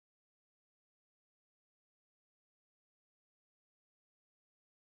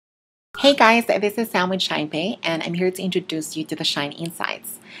Hey guys, this is Sam with ShinePay, and I'm here to introduce you to the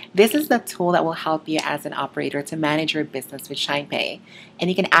ShineInsights. This is the tool that will help you as an operator to manage your business with ShinePay.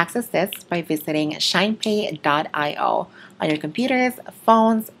 And you can access this by visiting shinepay.io on your computers,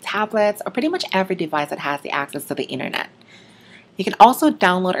 phones, tablets, or pretty much every device that has the access to the internet. You can also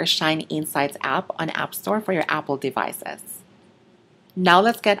download our ShineInsights app on App Store for your Apple devices. Now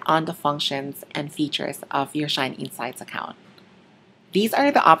let's get on the functions and features of your ShineInsights account. These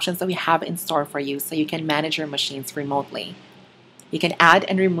are the options that we have in store for you so you can manage your machines remotely. You can add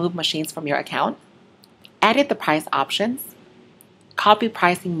and remove machines from your account, edit the price options, copy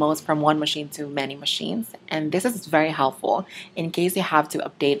pricing modes from one machine to many machines, and this is very helpful in case you have to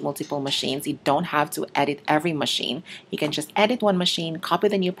update multiple machines. You don't have to edit every machine. You can just edit one machine, copy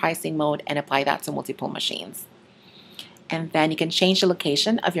the new pricing mode, and apply that to multiple machines. And then you can change the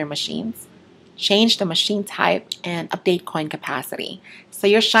location of your machines, change the machine type, and update coin capacity. So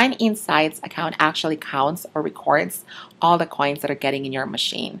your ShineInsights account actually counts or records all the coins that are getting in your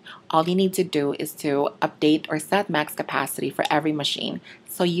machine. All you need to do is to update or set max capacity for every machine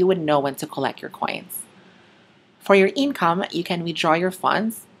so you would know when to collect your coins. For your income, you can withdraw your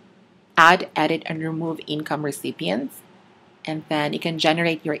funds, add, edit, and remove income recipients, and then you can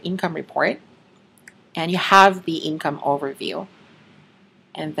generate your income report, and you have the income overview,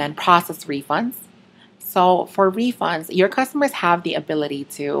 and then process refunds. So for refunds, your customers have the ability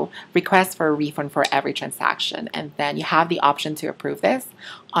to request for a refund for every transaction, and then you have the option to approve this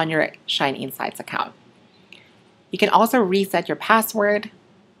on your ShineInsights account. You can also reset your password.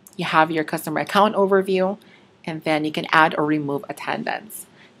 You have your customer account overview, and then you can add or remove attendants.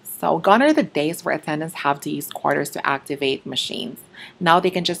 So gone are the days where attendants have to use quarters to activate machines. Now they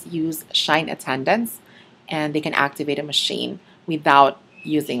can just use Shine Attendants, and they can activate a machine without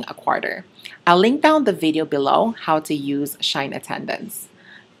using a quarter. I'll link down the video below how to use Shine Attendants.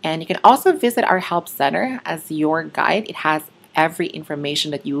 And you can also visit our help center as your guide. It has every information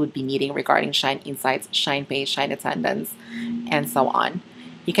that you would be needing regarding ShineInsights, ShinePay, Shine Attendants, and so on.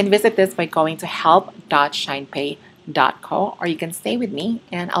 You can visit this by going to help.shinepay.co, or you can stay with me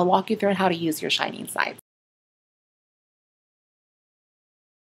and I'll walk you through how to use your ShineInsights.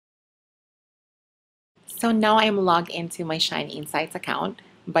 So now I'm logged into my ShineInsights account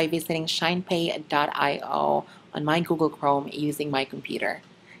by visiting shinepay.io on my Google Chrome using my computer.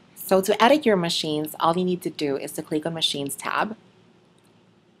 So to edit your machines, all you need to do is to click on Machines tab.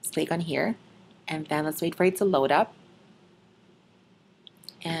 Let's click on here, and then let's wait for it to load up.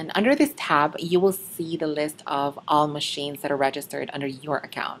 And under this tab, you will see the list of all machines that are registered under your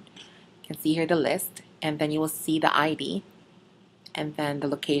account. You can see here the list, and then you will see the ID, and then the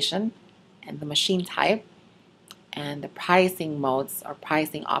location, and the machine type, and the pricing modes or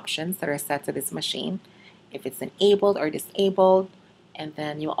pricing options that are set to this machine, if it's enabled or disabled, and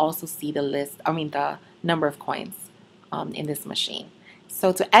then you'll also see the number of coins in this machine.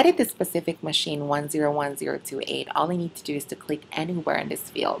 So to edit this specific machine 101028, all you need to do is to click anywhere in this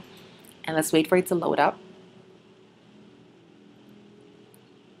field, and let's wait for it to load up.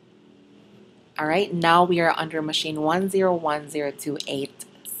 Alright, now we are under machine 101028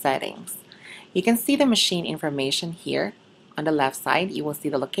 settings. You can see the machine information here on the left side. You will see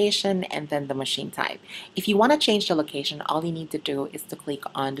the location and then the machine type. If you want to change the location, all you need to do is to click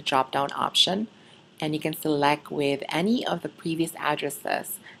on the drop down option, and you can select with any of the previous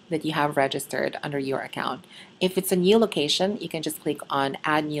addresses that you have registered under your account. If it's a new location, you can just click on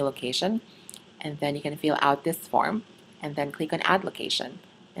add new location, and then you can fill out this form and then click on add location.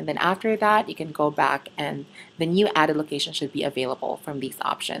 And then after that, you can go back and the new added location should be available from these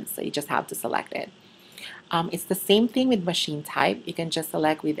options. So you just have to select it. It's the same thing with machine type. You can just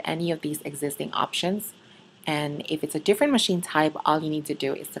select with any of these existing options. And if it's a different machine type, all you need to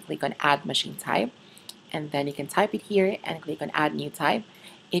do is to click on add machine type. And then you can type it here and click on add new type.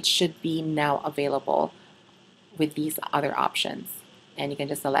 It should be now available with these other options. And you can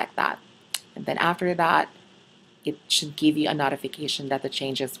just select that. And then after that, it should give you a notification that the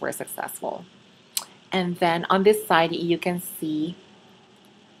changes were successful. And then on this side, you can see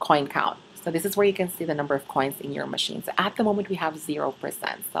coin count. So this is where you can see the number of coins in your machine. So at the moment, we have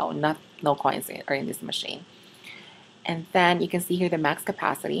 0%, so no coins are in this machine. And then you can see here the max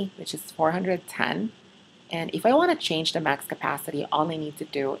capacity, which is 410. And if I want to change the max capacity, all I need to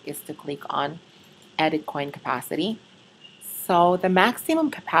do is to click on edit coin capacity. So the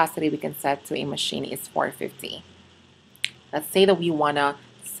maximum capacity we can set to a machine is 450. Let's say that we want to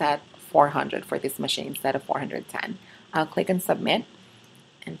set 400 for this machine instead of 410. I'll click on submit,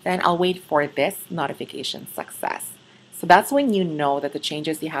 and then I'll wait for this notification success. So that's when you know that the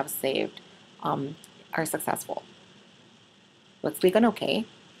changes you have saved are successful. Let's click on OK,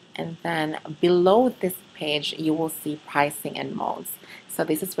 And then below this page, you will see pricing and modes. So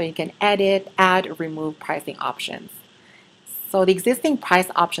this is where you can edit, add, remove pricing options. So the existing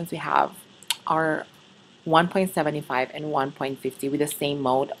price options we have are 1.75 and 1.50 with the same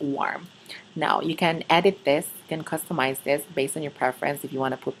mode, warm. Now you can edit this, you can customize this based on your preference if you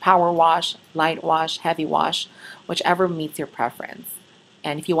want to put power wash, light wash, heavy wash, whichever meets your preference.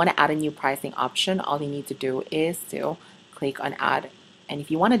 And if you want to add a new pricing option, all you need to do is to click on add. And if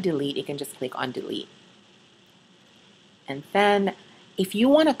you want to delete, you can just click on delete. And then if you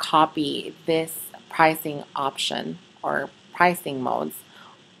want to copy this pricing option or pricing modes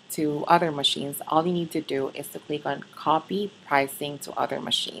to other machines, all you need to do is to click on copy pricing to other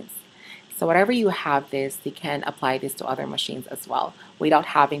machines. So whatever you have this, you can apply this to other machines as well without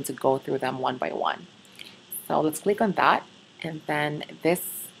having to go through them one by one. So let's click on that, and then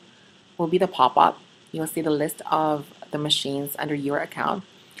this will be the pop-up. You'll see the list of the machines under your account.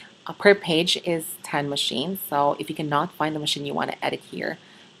 Per page is 10 machines. So if you cannot find the machine you want to edit here,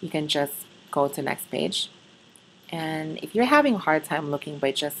 you can just go to next page. And if you're having a hard time looking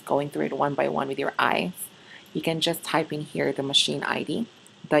by just going through it one by one with your eyes, you can just type in here the machine ID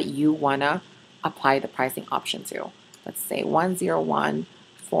that you want to apply the pricing option to. Let's say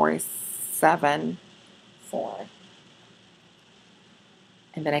 101474.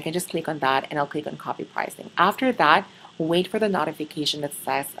 And then I can just click on that and I'll click on copy pricing. After that, wait for the notification that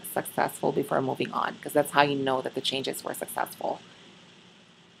says successful before moving on, because that's how you know that the changes were successful.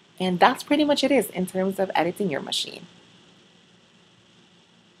 And that's pretty much it is in terms of editing your machine.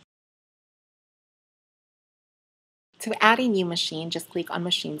 To add a new machine, just click on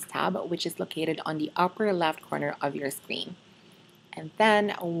Machines tab, which is located on the upper left corner of your screen. And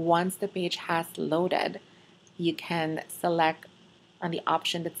then once the page has loaded, you can select on the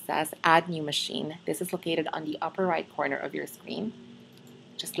option that says Add New Machine. This is located on the upper right corner of your screen.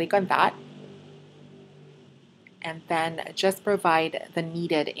 Just click on that. And then just provide the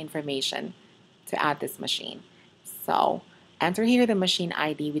needed information to add this machine. So enter here the machine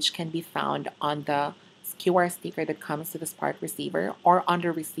ID, which can be found on the QR sticker that comes to the Spark receiver or on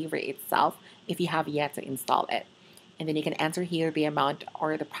the receiver itself if you have yet to install it. And then you can enter here the amount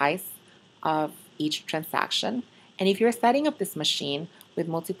or the price of each transaction. And if you're setting up this machine with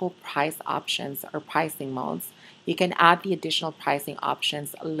multiple price options or pricing modes, you can add the additional pricing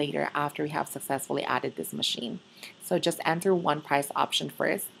options later after you have successfully added this machine. So just enter one price option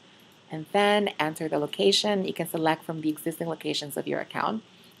first, and then enter the location. You can select from the existing locations of your account.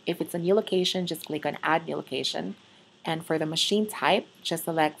 If it's a new location, just click on Add New Location. And for the machine type, just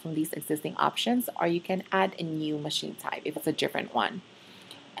select from these existing options, or you can add a new machine type if it's a different one.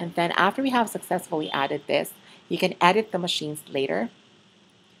 And then after we have successfully added this, you can edit the machines later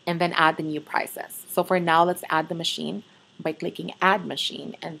and then add the new prices. So for now, let's add the machine by clicking Add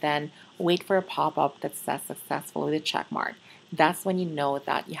Machine and then wait for a pop-up that says Successful with a check mark. That's when you know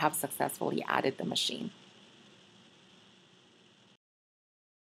that you have successfully added the machine.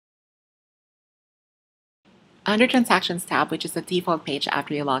 Under Transactions tab, which is the default page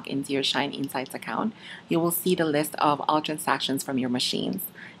after you log into your ShineInsights account, you will see the list of all transactions from your machines.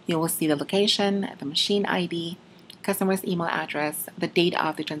 You will see the location, the machine ID, customer's email address, the date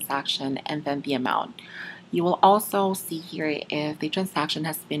of the transaction, and then the amount. You will also see here if the transaction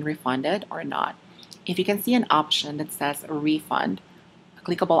has been refunded or not. If you can see an option that says refund, a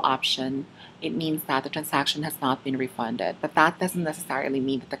clickable option, it means that the transaction has not been refunded, but that doesn't necessarily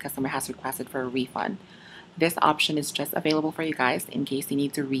mean that the customer has requested for a refund. This option is just available for you guys in case you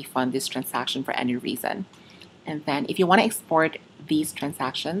need to refund this transaction for any reason. And then if you want to export these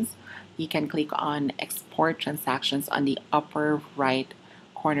transactions, you can click on Export Transactions on the upper right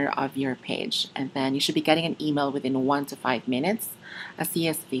corner of your page. And then you should be getting an email within 1 to 5 minutes, a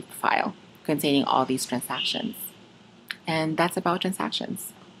CSV file containing all these transactions. And that's about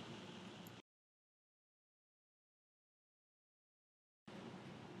transactions.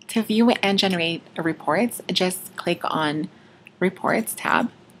 To view and generate reports, just click on Reports tab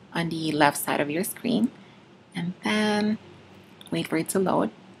on the left side of your screen and then wait for it to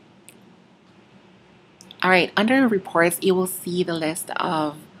load. All right, under Reports, you will see the list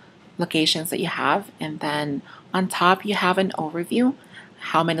of locations that you have, and then on top you have an overview,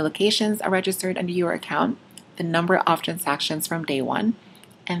 how many locations are registered under your account, the number of transactions from day one,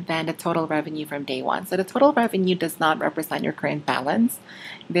 and then the total revenue from day one. So the total revenue does not represent your current balance.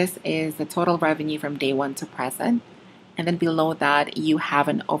 This is the total revenue from day one to present. And then below that, you have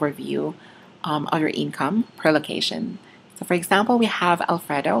an overview of your income per location. So for example, we have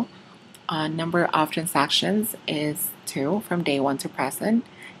Alfredo. Number of transactions is 2 from day one to present.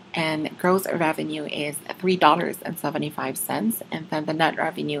 and gross revenue is $3.75, and then the net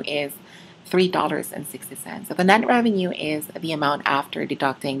revenue is $3.60. So the net revenue is the amount after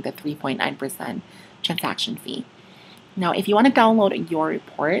deducting the 3.9% transaction fee. Now, if you want to download your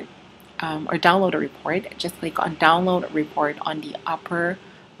report or download a report, just click on Download Report on the upper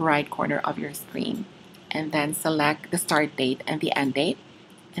right corner of your screen, and then select the start date and the end date.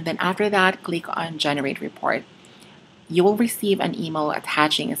 And then after that, click on Generate Report. You will receive an email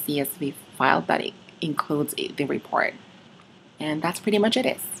attaching a CSV file that includes the report. And that's pretty much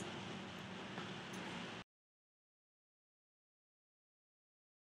it.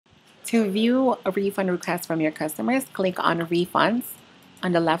 To view a refund request from your customers, click on Refunds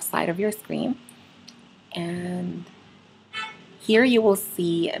on the left side of your screen. And here you will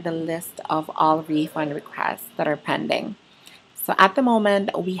see the list of all refund requests that are pending. So at the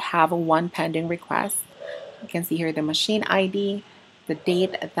moment, we have one pending request. You can see here the machine ID, the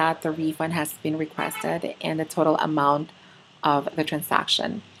date that the refund has been requested, and the total amount of the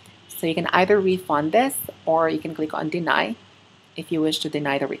transaction. So you can either refund this or you can click on Deny if you wish to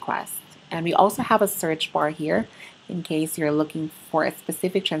deny the request. And we also have a search bar here in case you're looking for a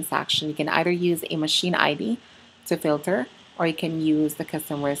specific transaction. You can either use a machine ID to filter, or you can use the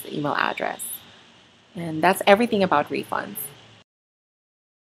customer's email address. And that's everything about refunds.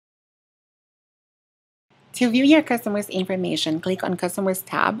 To view your customer's information, click on Customers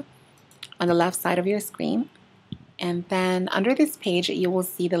tab on the left side of your screen. And then under this page, you will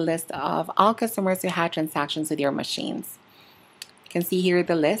see the list of all customers who had transactions with your machines. You can see here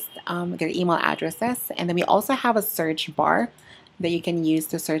the list, their email addresses, and then we also have a search bar that you can use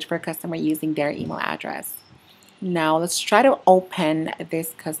to search for a customer using their email address. Now let's try to open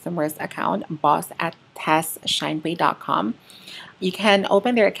this customer's account, boss@testshinepay.com. You can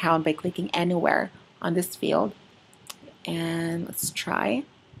open their account by clicking anywhere on this field, and let's try.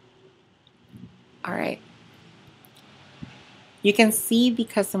 All right. You can see the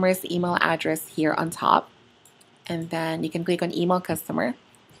customer's email address here on top, and then you can click on Email Customer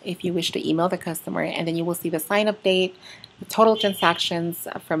if you wish to email the customer, and then you will see the sign-up date, the total transactions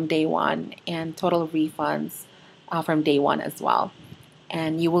from day one, and total refunds from day one as well.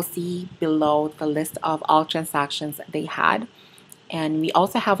 And you will see below the list of all transactions they had. And we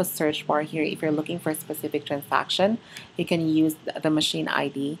also have a search bar here. If you're looking for a specific transaction, you can use the machine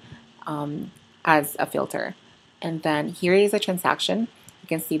ID as a filter. And then here is a transaction. You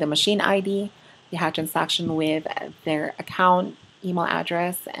can see the machine ID. You have transaction with their account, email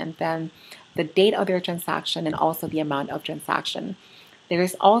address, and then the date of their transaction and also the amount of transaction. There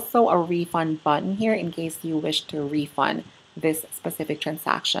is also a refund button here in case you wish to refund this specific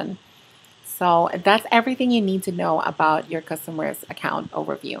transaction. So that's everything you need to know about your customer's account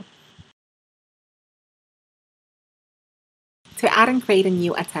overview. To add and create a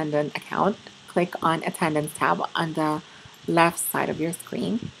new attendant account, click on Attendance tab on the left side of your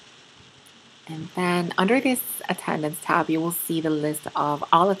screen. And then under this Attendance tab, you will see the list of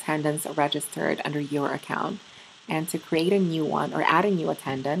all attendants registered under your account. And to create a new one or add a new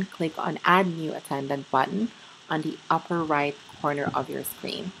attendant, click on Add New Attendant button on the upper right corner of your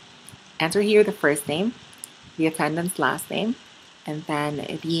screen. Enter here the first name, the attendant's last name, and then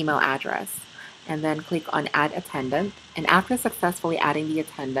the email address. And then click on Add Attendant. And after successfully adding the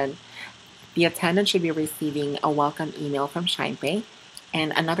attendant should be receiving a welcome email from ShinePay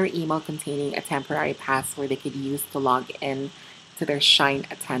and another email containing a temporary password they could use to log in to their Shine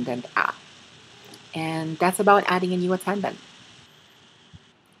Attendant app. And that's about adding a new attendant.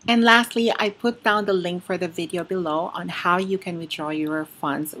 And lastly, I put down the link for the video below on how you can withdraw your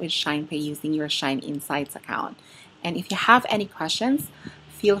funds with ShinePay using your ShineInsights account. And if you have any questions,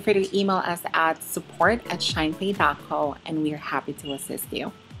 feel free to email us at support@shinepay.co, and we are happy to assist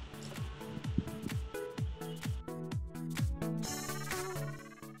you.